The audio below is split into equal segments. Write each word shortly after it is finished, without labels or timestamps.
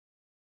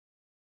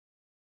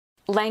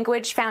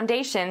Language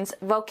Foundations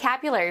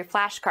Vocabulary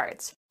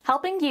Flashcards,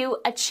 helping you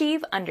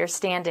achieve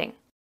understanding.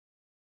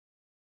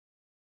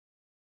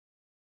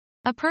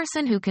 A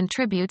person who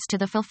contributes to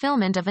the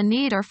fulfillment of a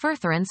need or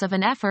furtherance of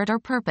an effort or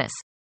purpose.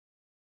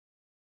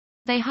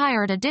 They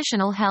hired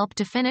additional help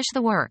to finish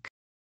the work.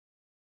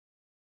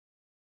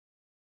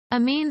 A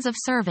means of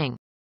serving.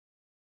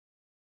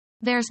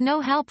 There's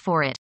no help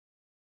for it.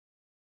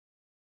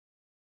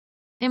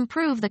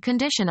 Improve the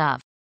condition of.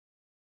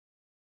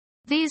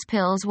 These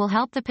pills will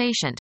help the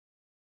patient.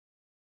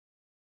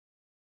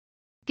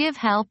 Give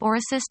help or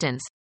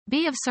assistance.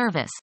 Be of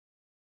service.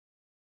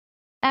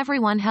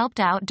 Everyone helped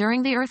out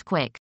during the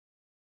earthquake.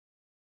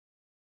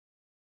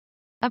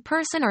 A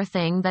person or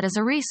thing that is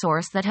a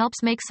resource that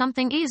helps make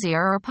something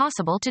easier or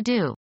possible to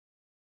do.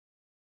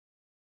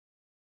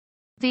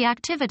 The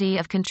activity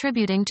of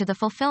contributing to the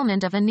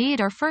fulfillment of a need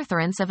or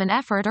furtherance of an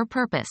effort or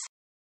purpose.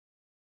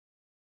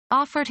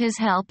 Offered his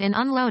help in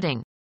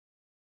unloading.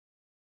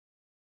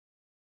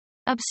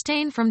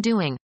 Abstain from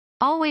doing.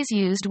 Always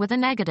used with a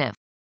negative.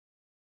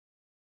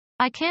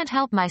 I can't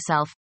help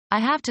myself. I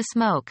have to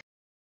smoke.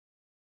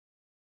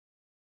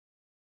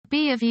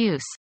 Be of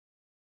use.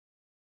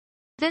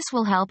 This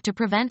will help to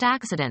prevent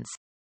accidents.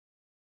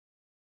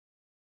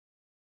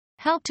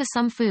 Help to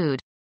some food.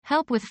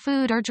 Help with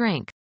food or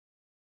drink.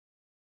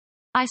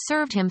 I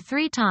served him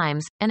 3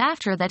 times, and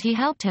after that he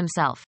helped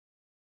himself.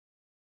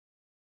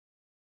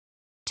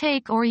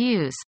 Take or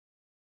use.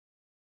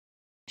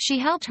 She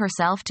helped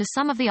herself to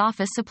some of the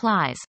office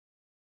supplies.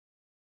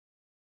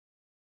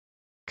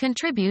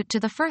 Contribute to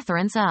the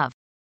furtherance of.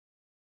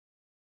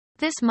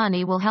 This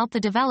money will help the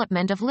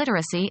development of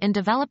literacy in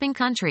developing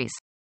countries.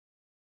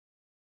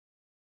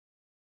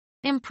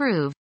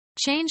 Improve.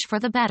 Change for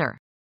the better.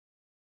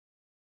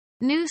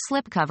 New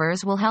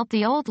slipcovers will help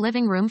the old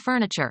living room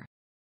furniture.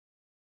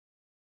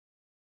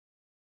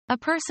 A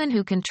person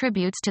who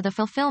contributes to the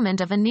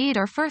fulfillment of a need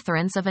or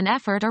furtherance of an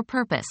effort or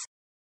purpose.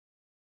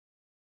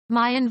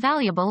 My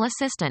invaluable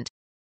assistant.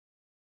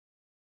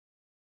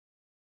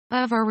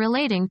 Of or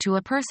relating to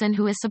a person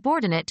who is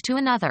subordinate to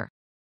another.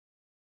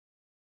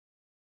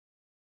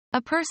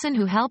 A person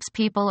who helps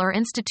people or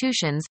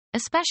institutions,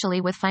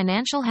 especially with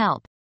financial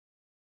help.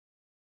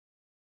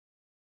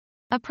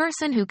 A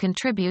person who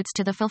contributes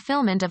to the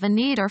fulfillment of a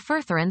need or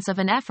furtherance of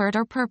an effort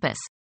or purpose.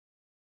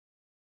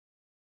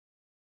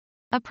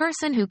 A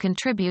person who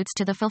contributes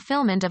to the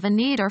fulfillment of a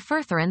need or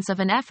furtherance of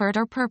an effort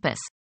or purpose.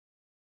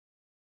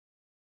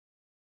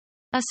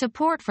 A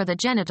support for the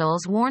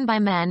genitals worn by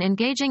men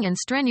engaging in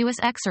strenuous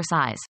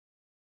exercise.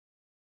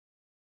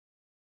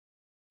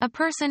 A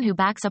person who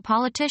backs a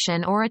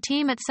politician or a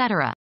team,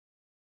 etc.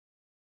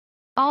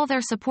 All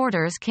their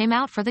supporters came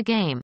out for the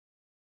game.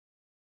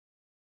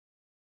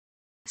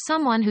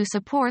 Someone who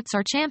supports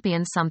or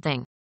champions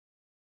something.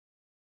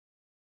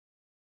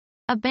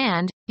 A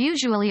band,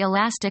 usually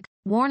elastic,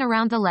 worn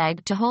around the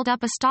leg to hold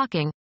up a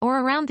stocking, or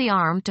around the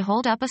arm to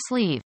hold up a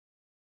sleeve.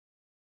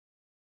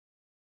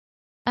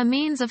 A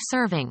means of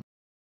serving.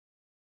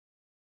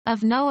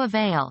 Of no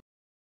avail.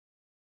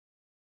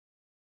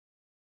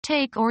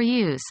 Take or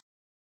use.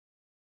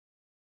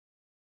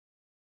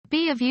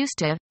 Be of use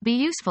to, be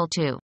useful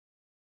to.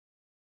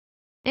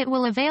 It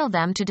will avail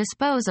them to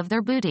dispose of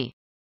their booty.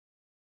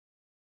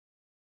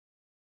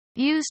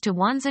 Use to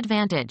one's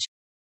advantage.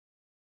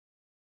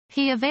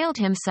 He availed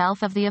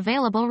himself of the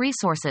available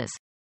resources.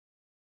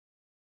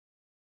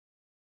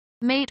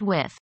 Mate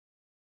with.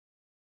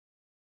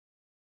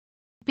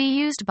 Be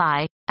used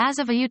by, as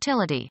of a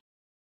utility.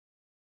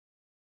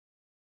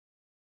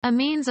 A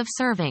means of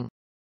serving.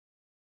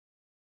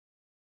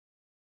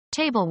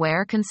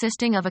 Tableware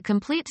consisting of a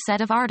complete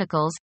set of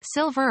articles,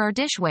 silver or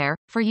dishware,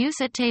 for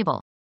use at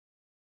table.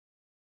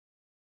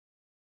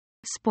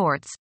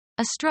 Sports.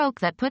 A stroke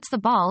that puts the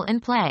ball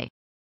in play.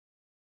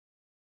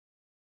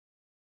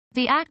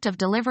 The act of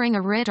delivering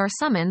a writ or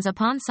summons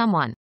upon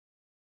someone.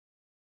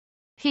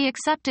 He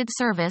accepted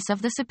service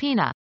of the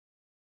subpoena.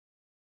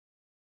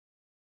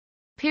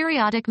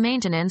 Periodic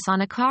maintenance on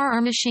a car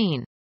or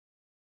machine.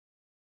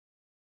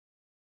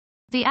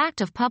 The act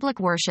of public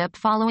worship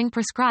following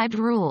prescribed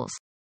rules.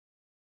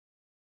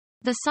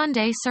 The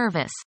Sunday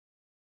service.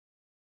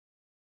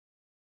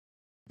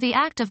 The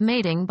act of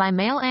mating by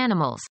male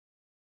animals.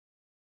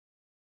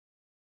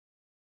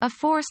 A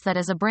force that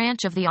is a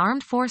branch of the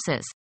armed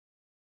forces.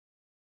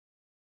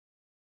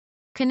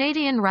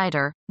 Canadian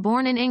writer,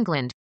 born in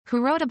England,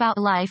 who wrote about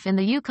life in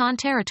the Yukon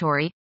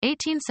Territory,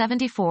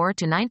 1874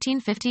 to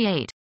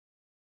 1958.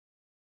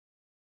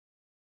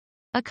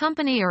 A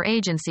company or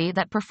agency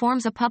that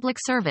performs a public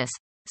service,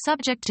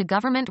 subject to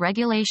government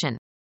regulation.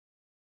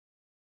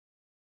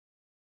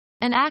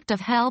 An act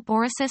of help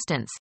or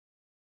assistance.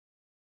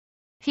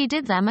 He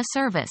did them a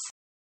service.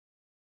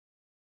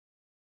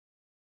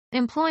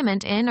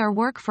 Employment in or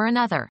work for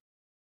another.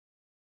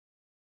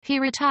 He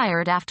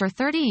retired after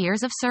 30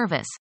 years of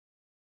service.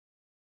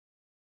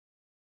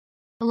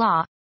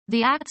 Law.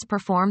 The acts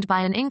performed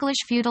by an English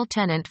feudal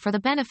tenant for the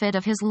benefit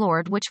of his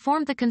lord which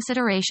formed the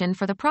consideration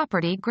for the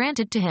property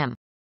granted to him.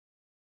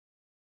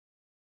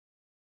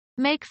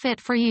 Make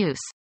fit for use.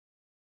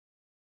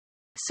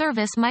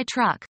 Service my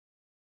truck.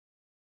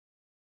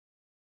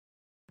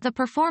 The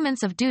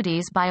performance of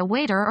duties by a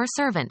waiter or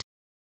servant.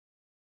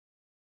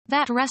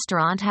 That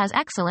restaurant has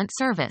excellent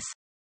service.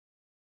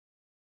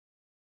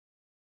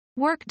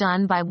 Work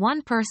done by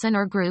one person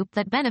or group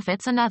that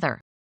benefits another.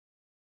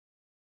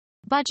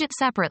 Budget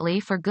separately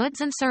for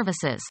goods and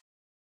services.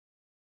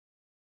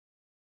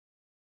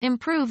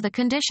 Improve the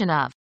condition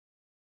of.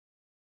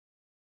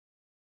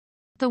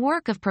 The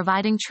work of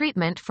providing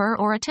treatment for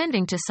or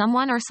attending to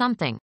someone or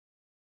something.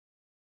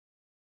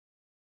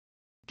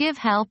 Give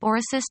help or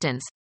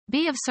assistance.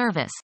 Be of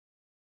service.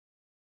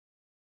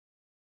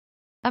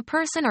 A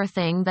person or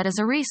thing that is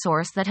a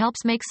resource that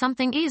helps make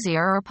something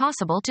easier or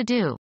possible to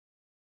do.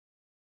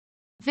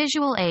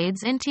 Visual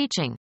aids in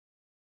teaching.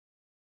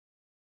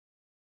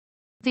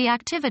 The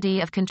activity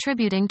of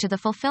contributing to the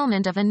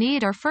fulfillment of a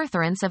need or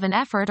furtherance of an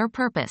effort or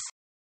purpose.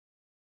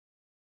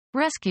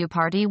 Rescue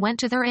party went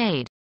to their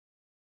aid.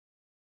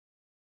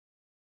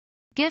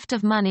 Gift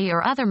of money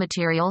or other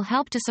material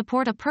help to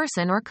support a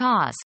person or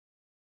cause.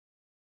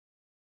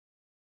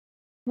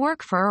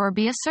 Work for or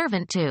be a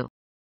servant to.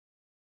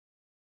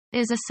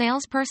 Is a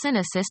salesperson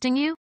assisting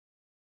you?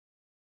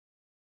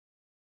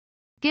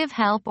 Give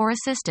help or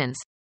assistance.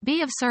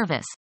 Be of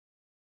service.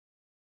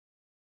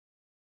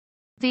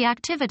 The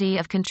activity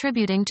of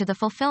contributing to the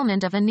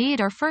fulfillment of a need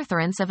or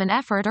furtherance of an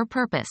effort or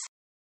purpose.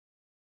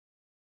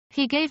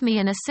 He gave me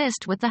an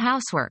assist with the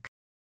housework.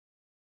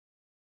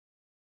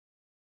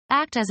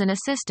 Act as an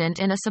assistant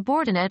in a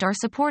subordinate or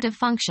supportive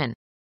function.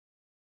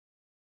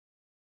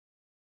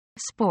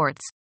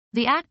 Sports.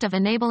 The act of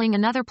enabling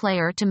another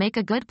player to make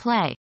a good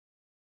play.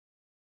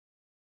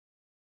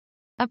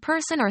 A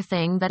person or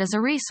thing that is a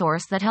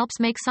resource that helps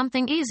make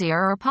something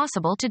easier or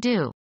possible to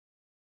do.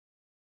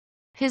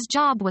 His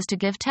job was to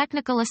give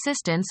technical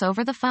assistance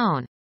over the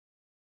phone.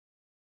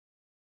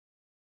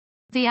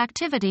 The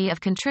activity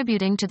of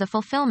contributing to the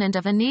fulfillment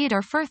of a need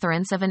or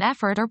furtherance of an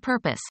effort or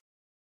purpose.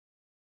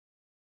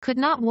 Could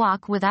not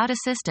walk without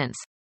assistance.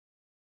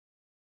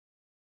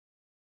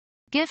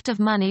 Gift of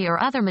money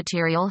or other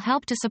material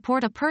help to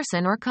support a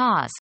person or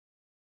cause.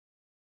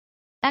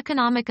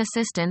 Economic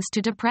assistance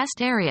to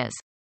depressed areas.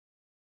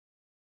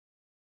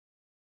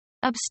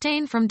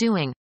 Abstain from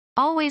doing.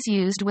 Always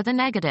used with a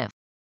negative.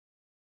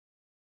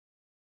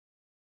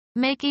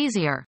 Make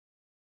easier.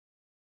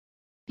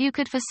 You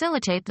could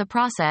facilitate the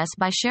process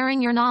by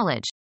sharing your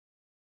knowledge.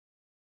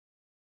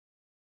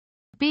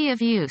 Be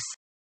of use.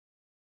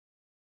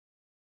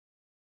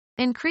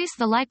 Increase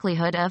the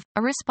likelihood of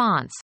a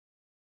response.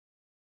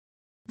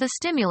 The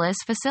stimulus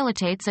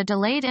facilitates a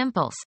delayed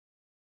impulse.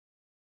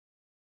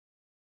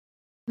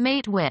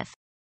 Mate with.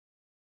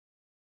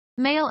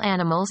 Male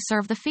animals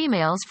serve the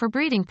females for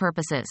breeding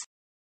purposes.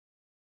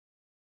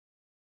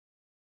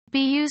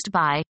 Be used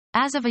by,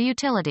 as of a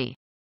utility.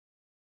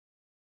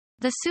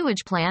 The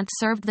sewage plant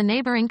served the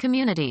neighboring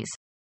communities.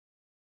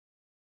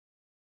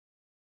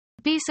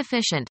 Be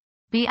sufficient.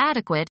 Be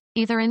adequate,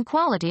 either in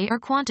quality or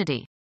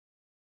quantity.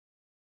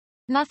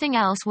 Nothing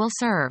else will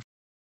serve.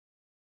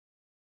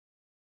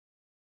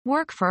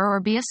 Work for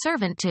or be a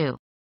servant to.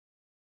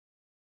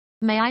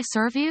 May I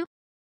serve you?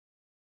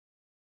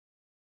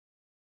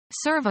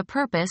 Serve a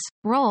purpose,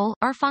 role,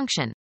 or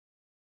function.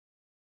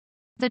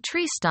 The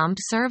tree stump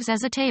serves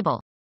as a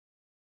table.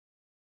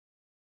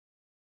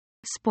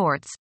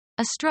 Sports.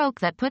 A stroke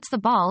that puts the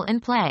ball in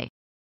play.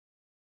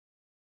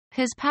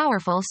 His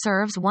powerful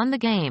serves won the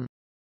game.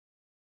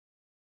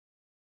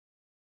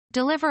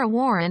 Deliver a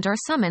warrant or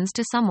summons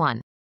to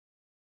someone.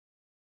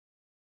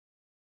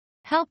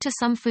 Help to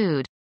some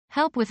food.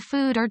 Help with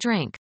food or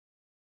drink.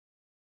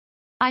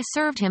 I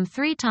served him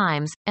 3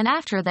 times, and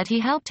after that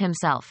he helped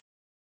himself.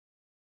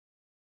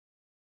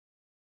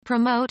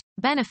 Promote,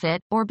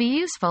 benefit, or be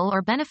useful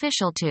or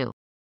beneficial to.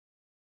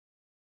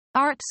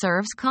 Art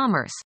serves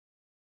commerce.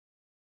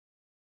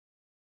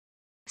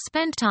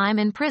 Spend time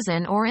in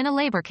prison or in a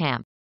labor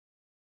camp.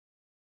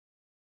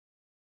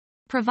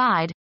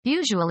 Provide,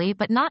 usually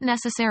but not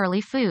necessarily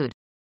food.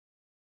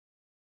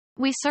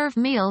 We serve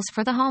meals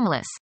for the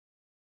homeless.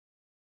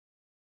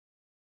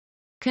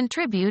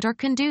 Contribute or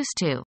conduce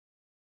to.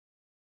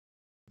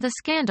 The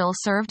scandal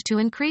served to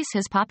increase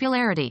his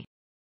popularity.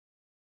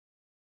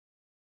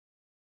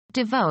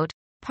 Devote,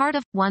 part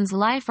of one's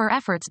life or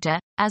efforts to,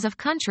 as of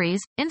countries,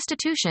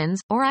 institutions,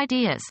 or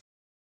ideas.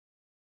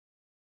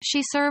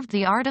 She served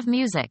the art of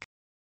music.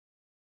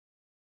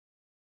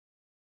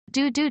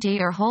 Do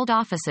duty or hold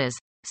offices,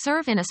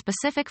 serve in a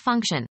specific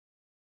function.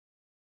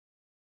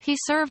 He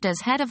served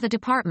as head of the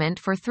department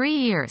for 3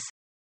 years.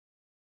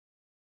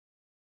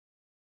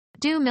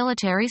 Do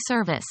military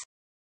service.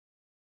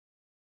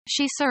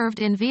 She served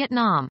in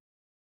Vietnam.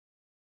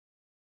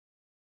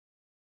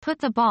 Put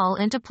the ball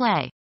into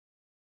play.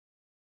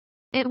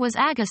 It was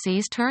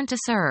Agassiz' turn to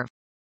serve.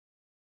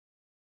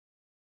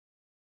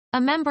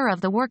 A member of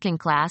the working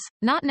class,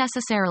 not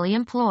necessarily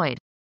employed.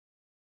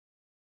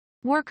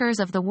 Workers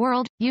of the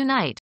world,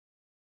 unite.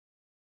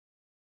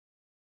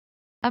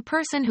 A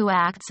person who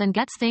acts and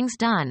gets things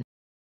done.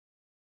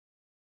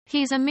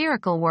 He's a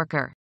miracle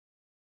worker.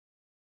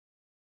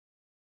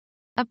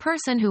 A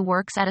person who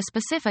works at a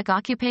specific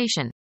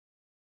occupation.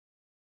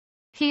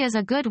 He is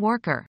a good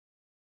worker.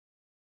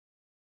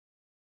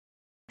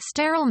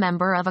 Sterile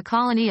member of a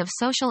colony of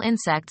social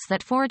insects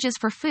that forages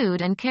for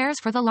food and cares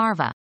for the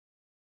larva.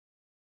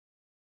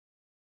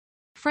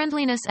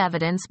 Friendliness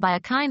evidence by a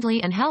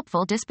kindly and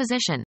helpful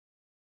disposition.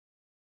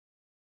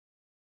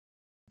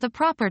 The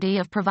property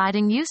of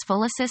providing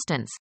useful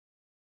assistance.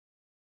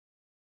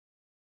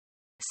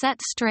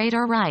 Set straight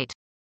or right.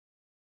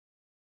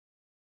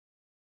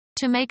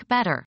 To make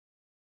better.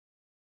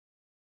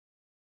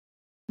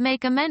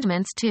 Make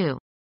amendments to.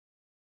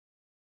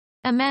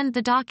 Amend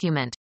the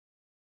document.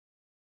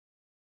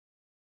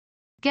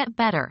 Get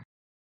better.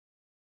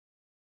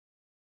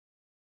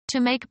 To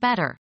make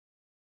better.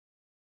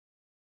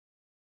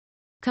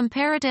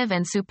 Comparative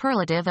and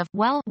superlative of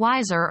well,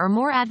 wiser or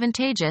more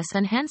advantageous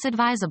and hence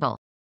advisable.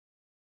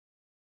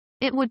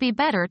 It would be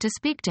better to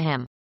speak to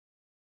him.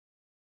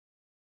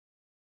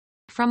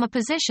 From a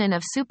position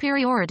of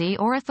superiority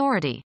or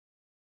authority.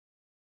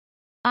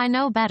 I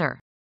know better.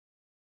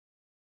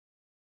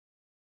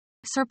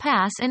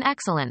 Surpass in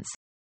excellence.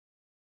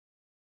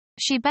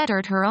 She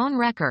bettered her own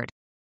record.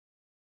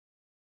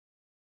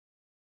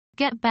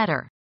 Get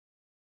better.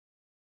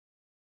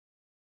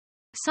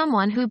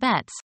 Someone who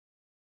bets.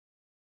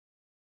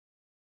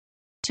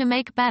 To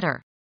make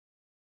better.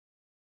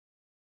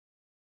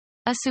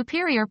 A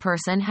superior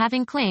person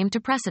having claim to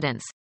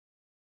precedence.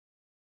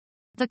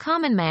 The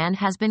common man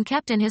has been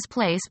kept in his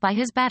place by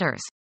his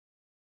betters.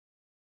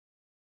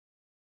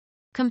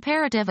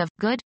 Comparative of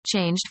good,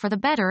 changed for the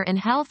better in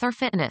health or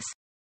fitness.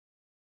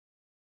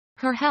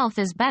 Her health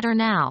is better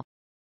now.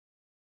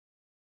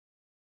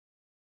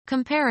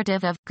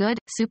 Comparative of good,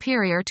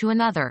 superior to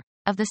another,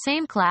 of the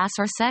same class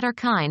or set or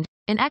kind,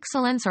 in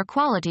excellence or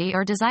quality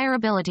or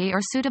desirability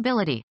or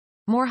suitability,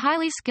 more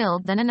highly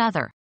skilled than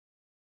another.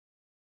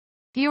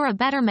 You're a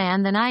better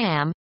man than I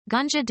am,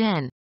 Gunja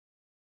Din.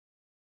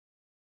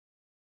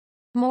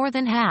 More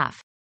than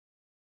half.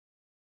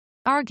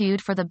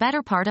 Argued for the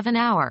better part of an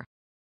hour.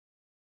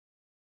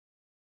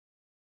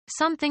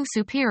 Something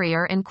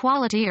superior in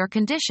quality or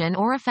condition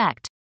or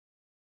effect.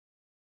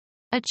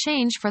 A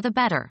change for the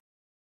better.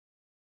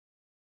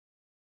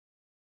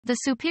 The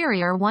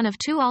superior one of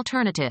two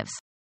alternatives.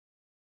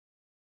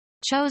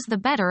 Chose the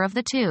better of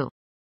the two.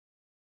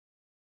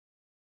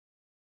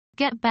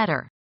 Get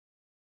better.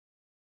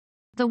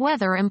 The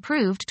weather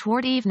improved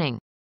toward evening.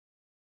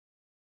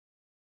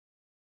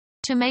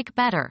 To make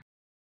better.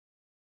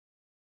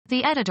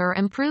 The editor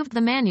improved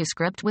the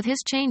manuscript with his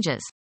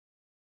changes.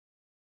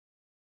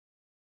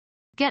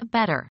 Get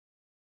better.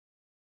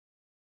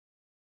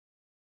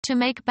 To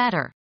make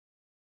better.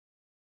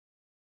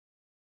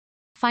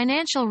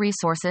 Financial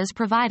resources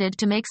provided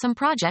to make some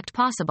project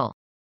possible.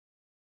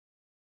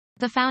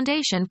 The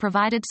foundation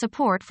provided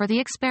support for the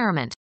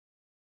experiment.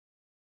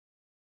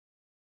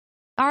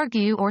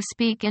 Argue or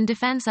speak in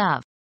defense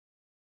of.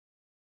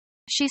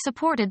 She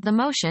supported the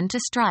motion to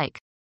strike.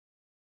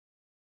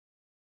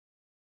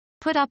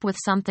 Put up with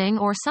something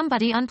or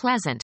somebody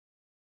unpleasant.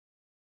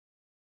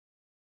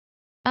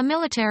 A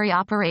military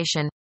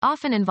operation,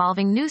 often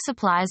involving new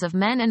supplies of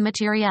men and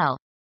materiel,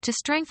 to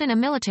strengthen a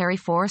military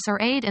force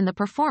or aid in the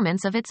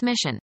performance of its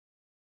mission.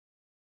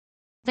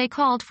 They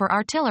called for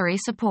artillery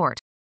support.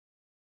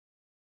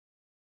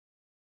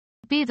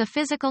 Be the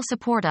physical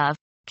support of,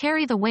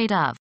 carry the weight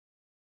of.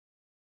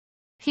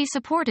 He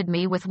supported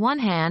me with one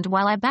hand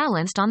while I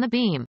balanced on the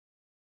beam.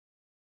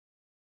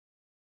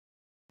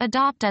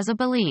 Adopt as a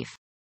belief.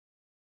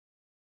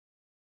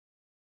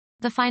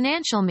 The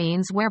financial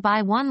means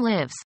whereby one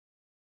lives.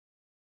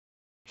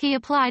 He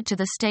applied to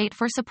the state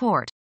for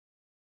support.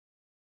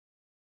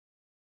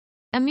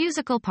 A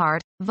musical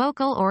part,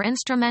 vocal or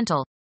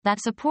instrumental,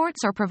 that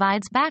supports or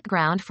provides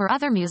background for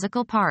other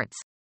musical parts.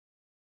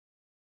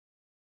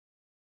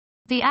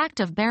 The act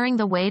of bearing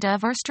the weight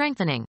of or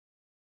strengthening.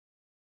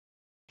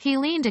 He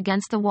leaned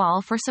against the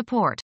wall for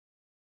support.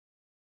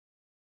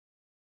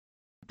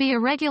 Be a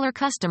regular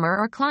customer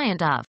or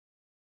client of.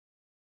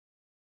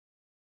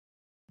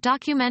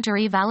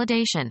 Documentary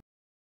validation.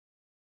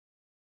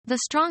 The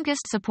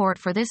strongest support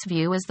for this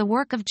view is the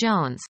work of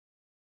Jones.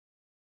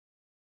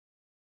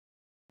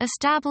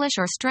 Establish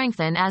or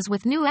strengthen as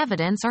with new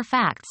evidence or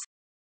facts.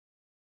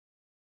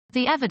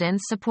 The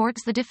evidence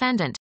supports the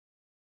defendant.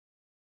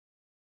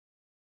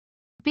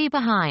 Be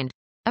behind.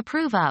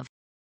 Approve of.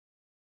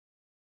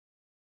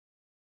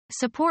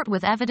 Support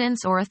with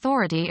evidence or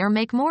authority or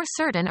make more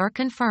certain or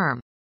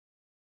confirm.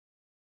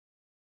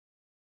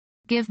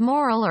 Give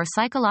moral or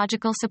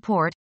psychological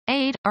support,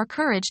 aid, or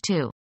courage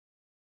to.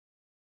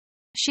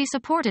 She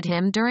supported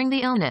him during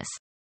the illness.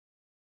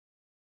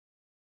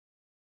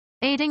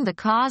 Aiding the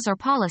cause or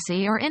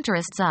policy or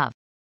interests of.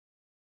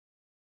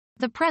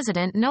 The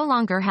president no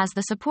longer has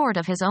the support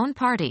of his own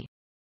party.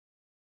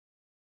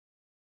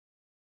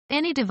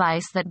 Any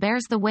device that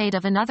bears the weight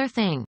of another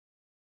thing.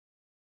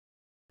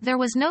 There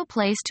was no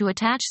place to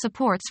attach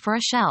supports for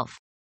a shelf.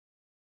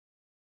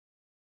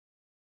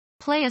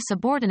 Play a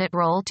subordinate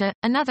role to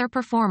another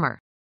performer.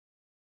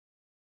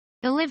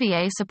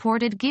 Olivier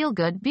supported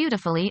Gielgud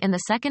beautifully in the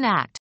second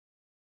act.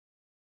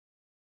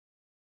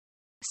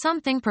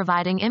 Something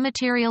providing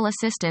immaterial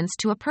assistance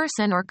to a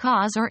person or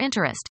cause or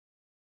interest.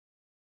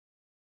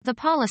 The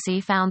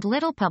policy found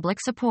little public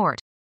support.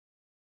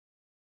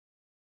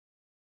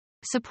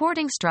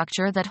 Supporting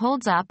structure that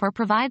holds up or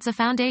provides a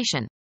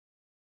foundation.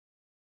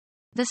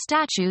 The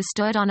statue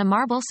stood on a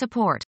marble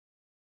support.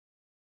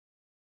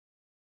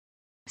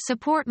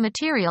 Support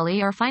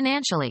materially or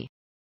financially.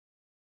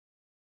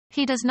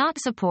 He does not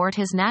support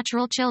his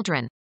natural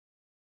children.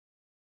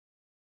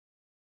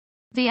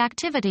 The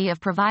activity of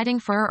providing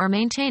for or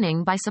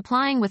maintaining by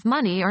supplying with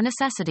money or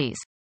necessities.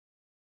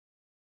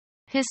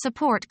 His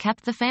support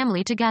kept the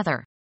family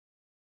together.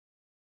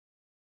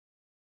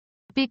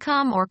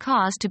 Become or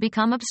cause to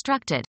become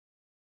obstructed.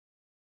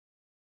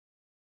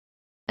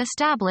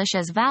 Establish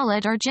as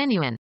valid or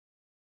genuine.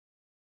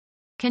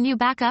 Can you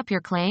back up your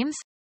claims?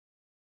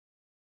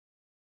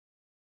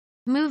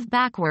 Move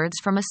backwards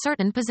from a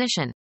certain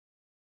position.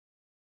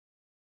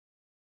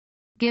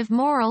 Give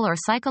moral or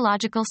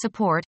psychological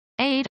support,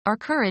 aid, or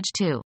courage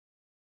to.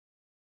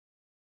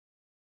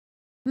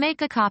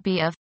 Make a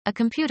copy of a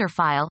computer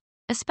file,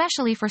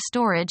 especially for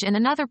storage in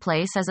another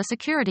place as a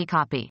security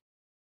copy.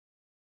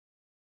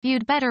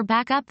 You'd better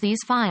back up these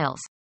files.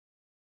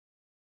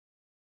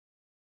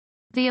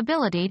 The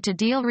ability to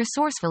deal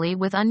resourcefully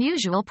with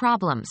unusual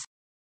problems.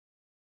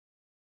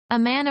 A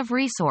man of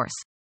resource.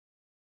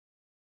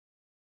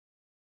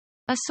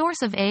 A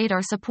source of aid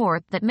or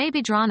support that may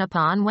be drawn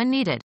upon when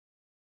needed.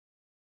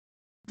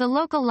 The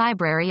local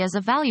library is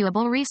a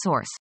valuable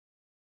resource.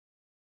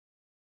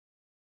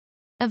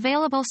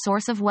 Available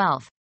source of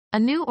wealth. A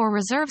new or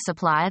reserve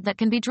supply that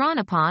can be drawn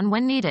upon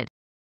when needed.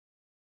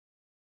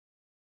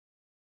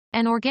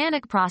 An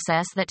organic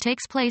process that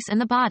takes place in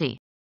the body.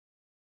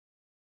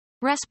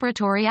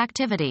 Respiratory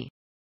activity.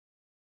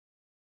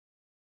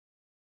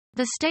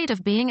 The state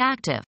of being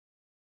active.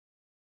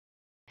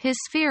 His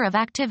sphere of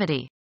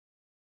activity.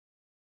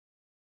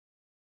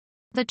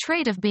 The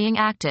trait of being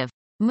active,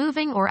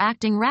 moving or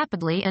acting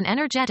rapidly and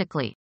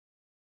energetically.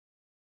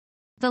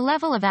 The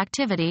level of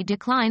activity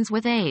declines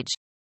with age.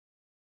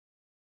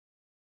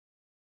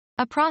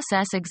 A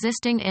process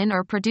existing in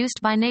or produced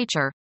by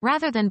nature,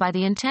 rather than by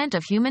the intent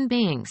of human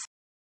beings.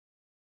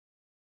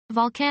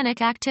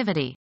 Volcanic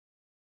activity.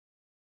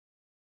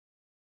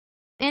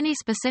 Any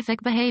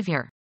specific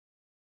behavior.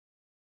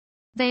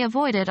 They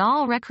avoided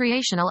all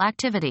recreational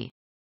activity.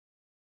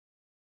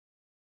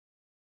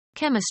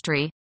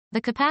 Chemistry.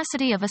 The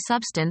capacity of a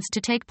substance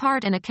to take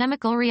part in a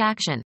chemical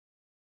reaction.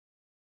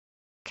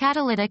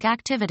 Catalytic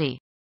activity.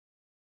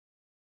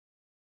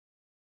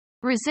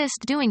 Resist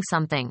doing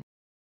something.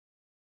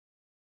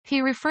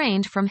 He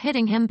refrained from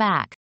hitting him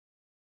back.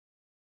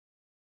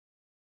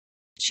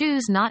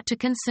 Choose not to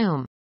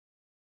consume.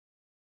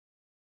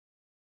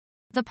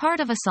 The part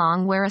of a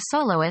song where a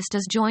soloist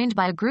is joined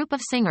by a group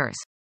of singers.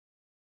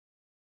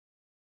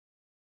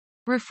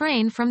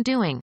 Refrain from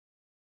doing.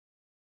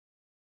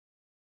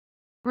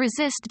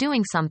 Resist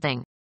doing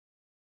something.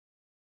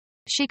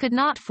 She could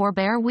not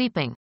forbear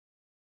weeping.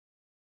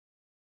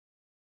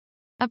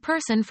 A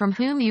person from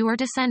whom you are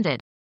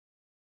descended.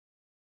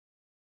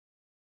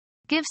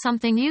 Give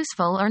something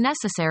useful or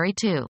necessary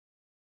to.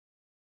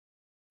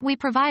 We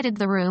provided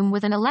the room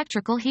with an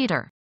electrical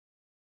heater.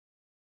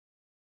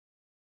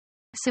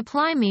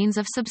 Supply means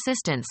of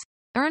subsistence.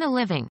 Earn a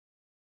living.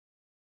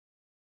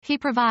 He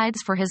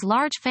provides for his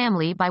large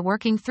family by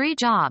working 3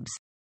 jobs.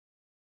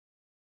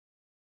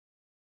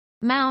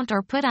 Mount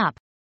or put up.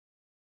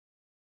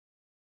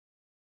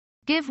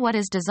 Give what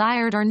is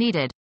desired or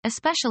needed,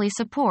 especially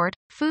support,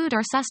 food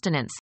or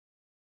sustenance.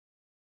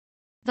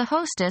 The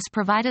hostess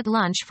provided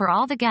lunch for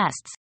all the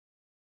guests.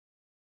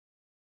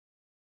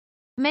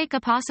 Make a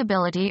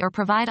possibility or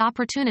provide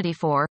opportunity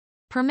for,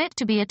 permit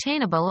to be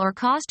attainable or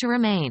cause to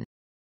remain.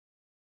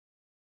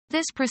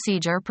 This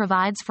procedure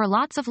provides for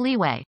lots of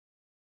leeway.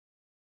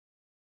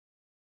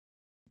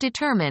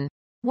 Determine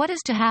what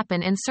is to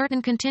happen in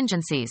certain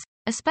contingencies,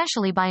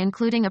 especially by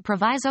including a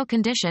proviso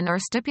condition or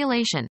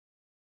stipulation.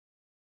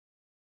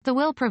 The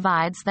will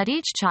provides that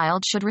each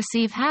child should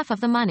receive half of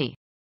the money.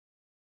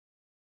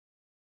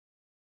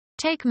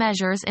 Take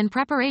measures in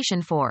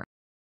preparation for.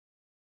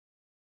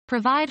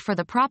 Provide for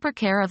the proper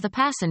care of the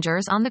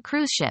passengers on the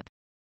cruise ship.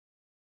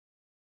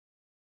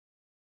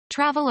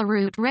 Travel a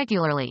route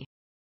regularly.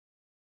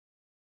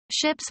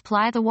 Ships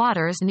ply the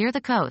waters near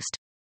the coast.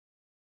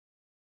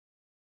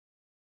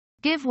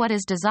 Give what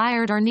is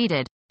desired or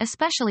needed,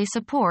 especially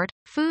support,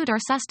 food or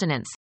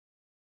sustenance.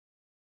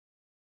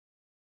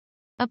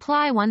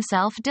 Apply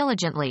oneself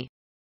diligently.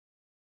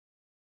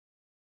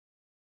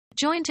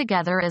 Join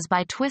together as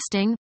by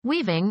twisting,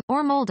 weaving,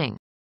 or molding.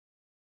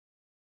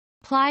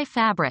 Ply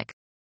fabric.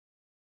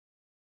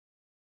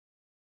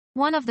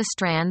 One of the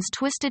strands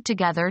twisted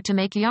together to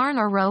make yarn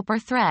or rope or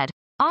thread,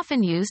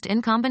 often used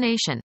in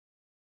combination.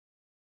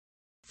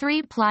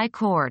 3-ply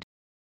cord.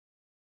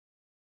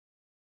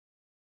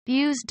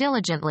 Use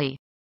diligently.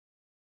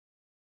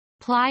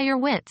 Ply your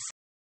wits.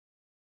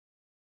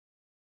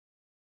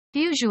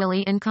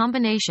 Usually in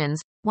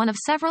combinations, one of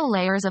several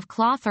layers of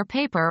cloth or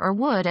paper or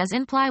wood as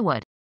in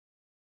plywood.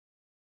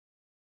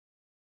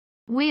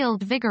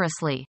 Wield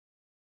vigorously.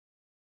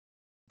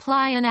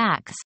 Ply an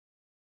axe.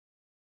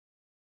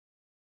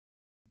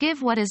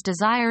 Give what is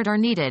desired or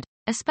needed,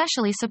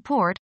 especially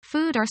support,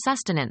 food or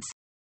sustenance.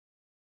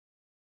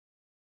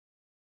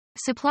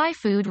 Supply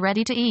food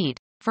ready to eat,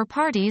 for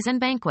parties and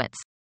banquets.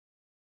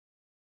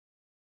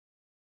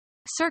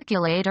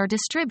 Circulate or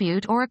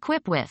distribute or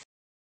equip with.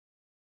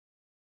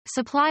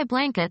 Supply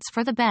blankets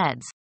for the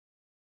beds.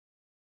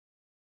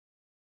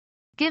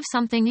 Give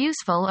something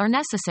useful or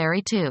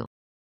necessary to.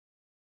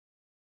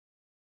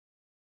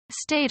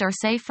 State or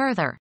say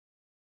further.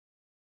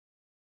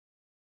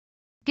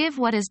 Give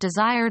what is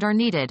desired or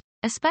needed,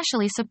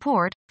 especially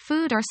support,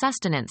 food or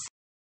sustenance.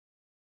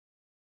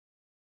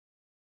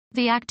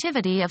 The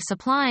activity of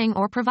supplying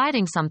or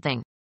providing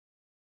something.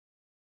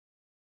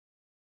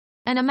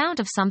 An amount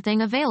of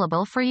something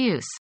available for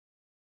use.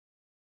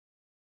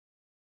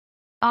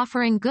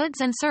 Offering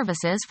goods and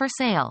services for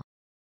sale.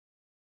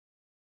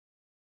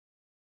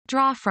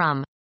 Draw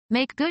from.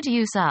 Make good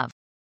use of.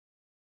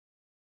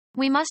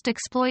 We must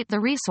exploit the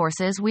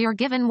resources we are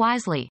given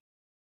wisely.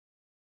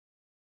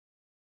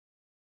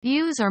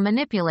 Use or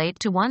manipulate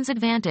to one's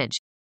advantage.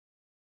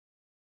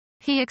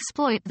 He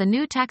exploit the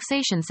new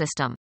taxation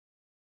system.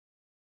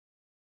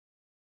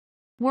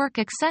 Work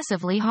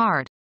excessively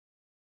hard.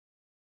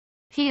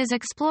 He is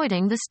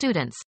exploiting the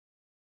students.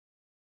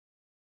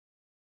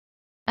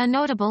 A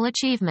notable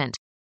achievement.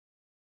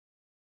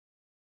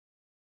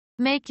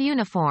 Make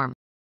uniform.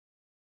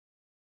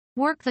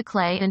 Work the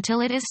clay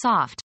until it is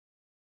soft.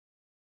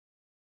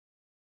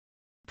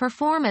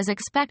 Perform as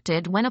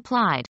expected when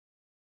applied.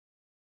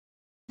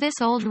 This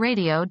old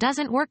radio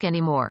doesn't work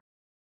anymore.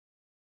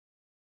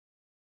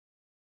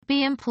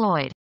 Be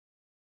employed.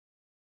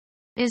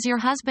 Is your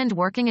husband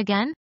working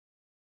again?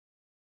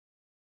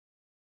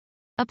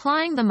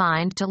 Applying the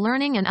mind to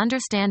learning and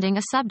understanding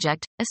a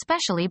subject,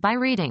 especially by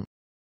reading.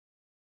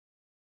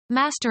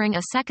 Mastering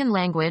a second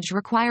language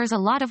requires a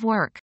lot of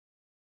work.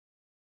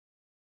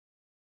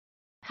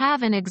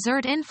 Have and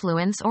exert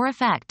influence or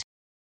effect.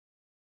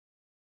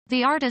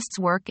 The artist's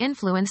work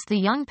influenced the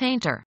young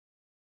painter.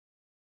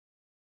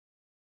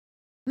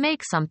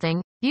 Make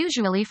something,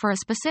 usually for a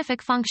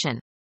specific function.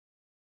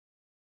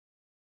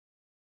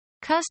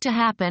 Cause to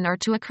happen or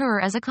to occur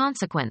as a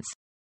consequence.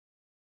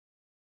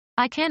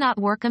 I cannot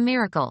work a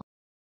miracle.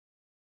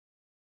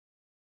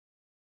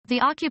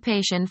 The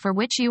occupation for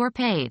which you are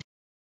paid.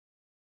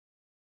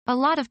 A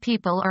lot of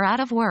people are out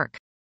of work.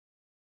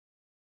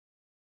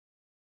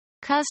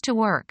 Cause to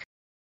work.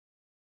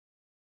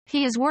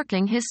 He is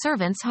working his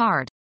servants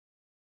hard.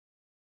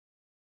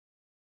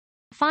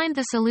 Find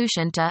the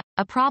solution to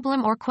a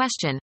problem or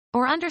question,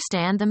 or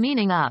understand the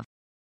meaning of.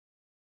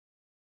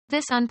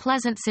 This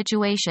unpleasant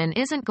situation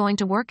isn't going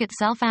to work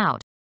itself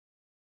out.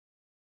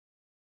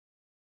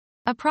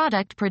 A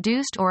product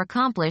produced or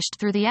accomplished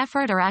through the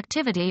effort or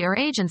activity or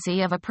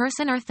agency of a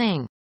person or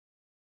thing.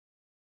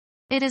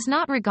 It is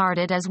not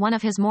regarded as one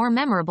of his more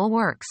memorable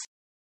works.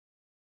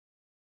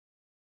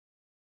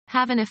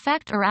 Have an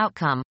effect or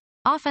outcome,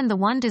 often the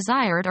one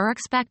desired or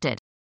expected.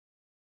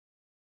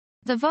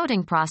 The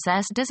voting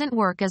process doesn't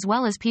work as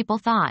well as people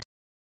thought.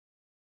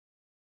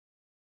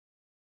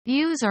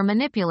 Use or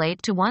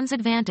manipulate to one's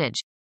advantage.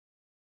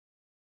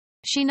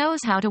 She knows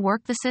how to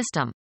work the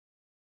system.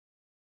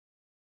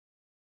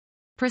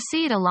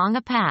 Proceed along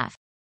a path.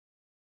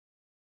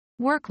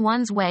 Work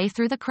one's way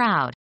through the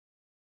crowd.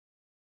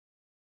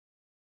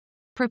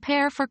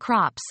 Prepare for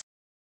crops.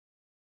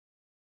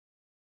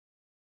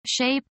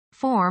 Shape,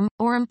 form,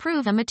 or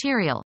improve a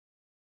material.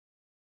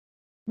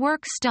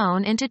 Work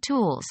stone into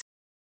tools.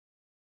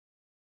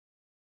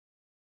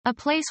 A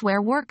place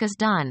where work is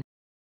done.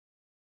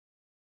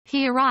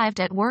 He arrived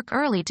at work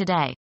early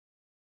today.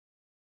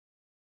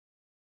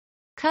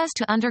 Cause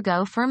to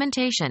undergo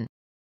fermentation.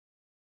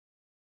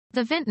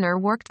 The vintner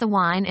worked the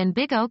wine in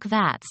big oak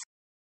vats.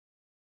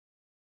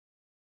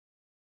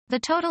 The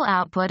total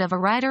output of a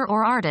writer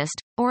or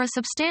artist, or a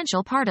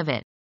substantial part of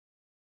it.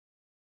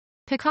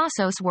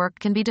 Picasso's work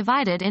can be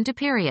divided into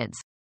periods.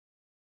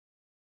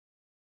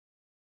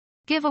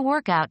 Give a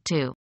workout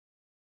to.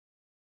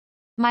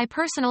 My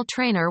personal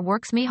trainer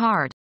works me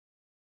hard.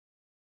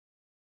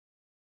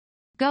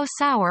 Go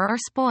sour or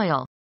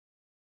spoil.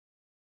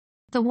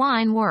 The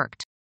wine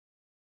worked.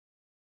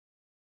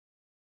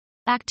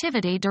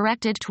 Activity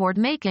directed toward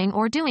making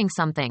or doing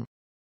something.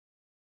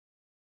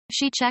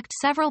 She checked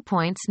several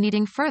points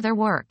needing further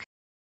work.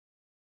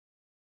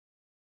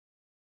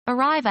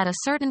 Arrive at a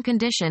certain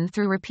condition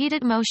through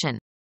repeated motion.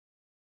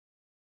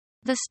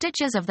 The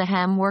stitches of the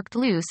hem worked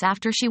loose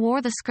after she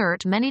wore the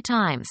skirt many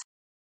times.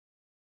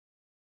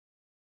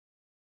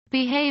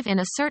 Behave in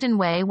a certain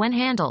way when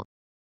handled.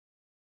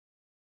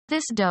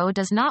 This dough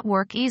does not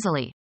work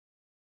easily.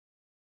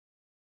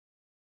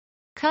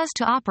 Cause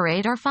to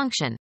operate or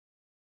function.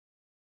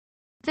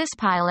 This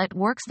pilot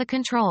works the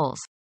controls.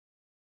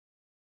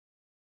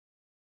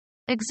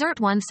 Exert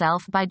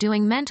oneself by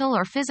doing mental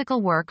or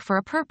physical work for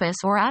a purpose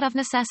or out of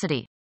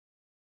necessity.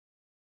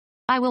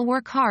 I will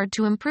work hard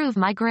to improve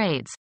my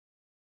grades.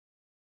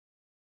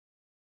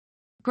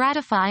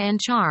 Gratify and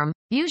charm,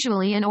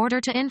 usually in order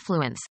to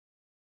influence.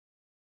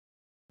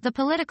 The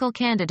political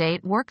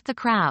candidate worked the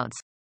crowds.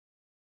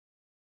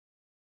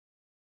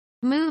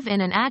 Move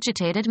in an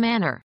agitated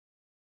manner.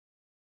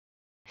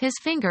 His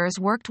fingers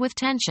worked with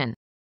tension.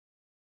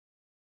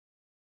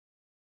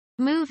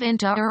 Move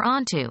into or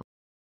onto.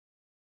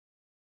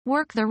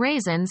 Work the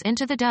raisins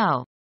into the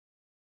dough.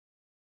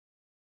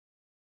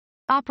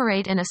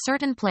 Operate in a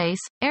certain place,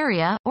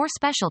 area, or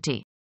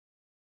specialty.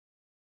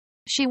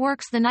 She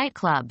works the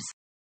nightclubs.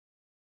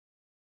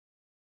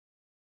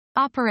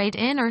 Operate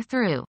in or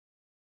through.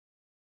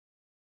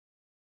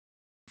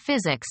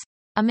 Physics.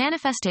 A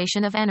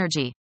manifestation of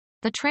energy.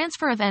 The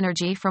transfer of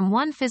energy from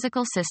one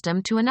physical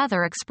system to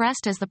another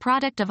expressed as the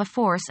product of a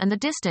force and the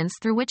distance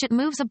through which it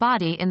moves a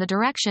body in the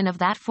direction of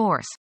that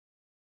force.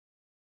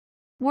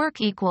 Work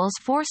equals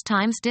force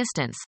times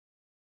distance.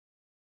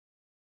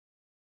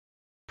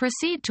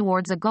 Proceed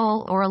towards a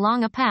goal or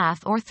along a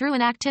path or through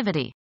an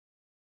activity.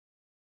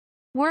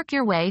 Work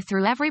your way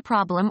through every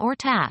problem or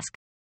task.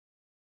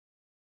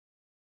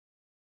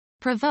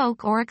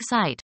 Provoke or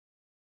excite.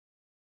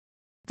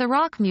 The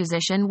rock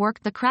musician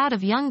worked the crowd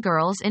of young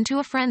girls into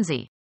a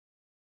frenzy.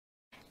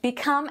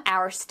 Become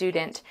our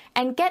student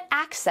and get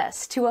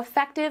access to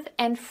effective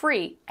and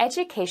free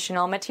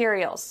educational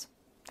materials.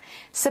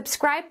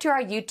 Subscribe to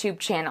our YouTube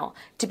channel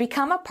to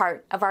become a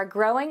part of our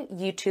growing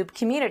YouTube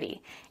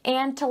community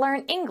and to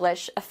learn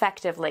English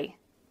effectively.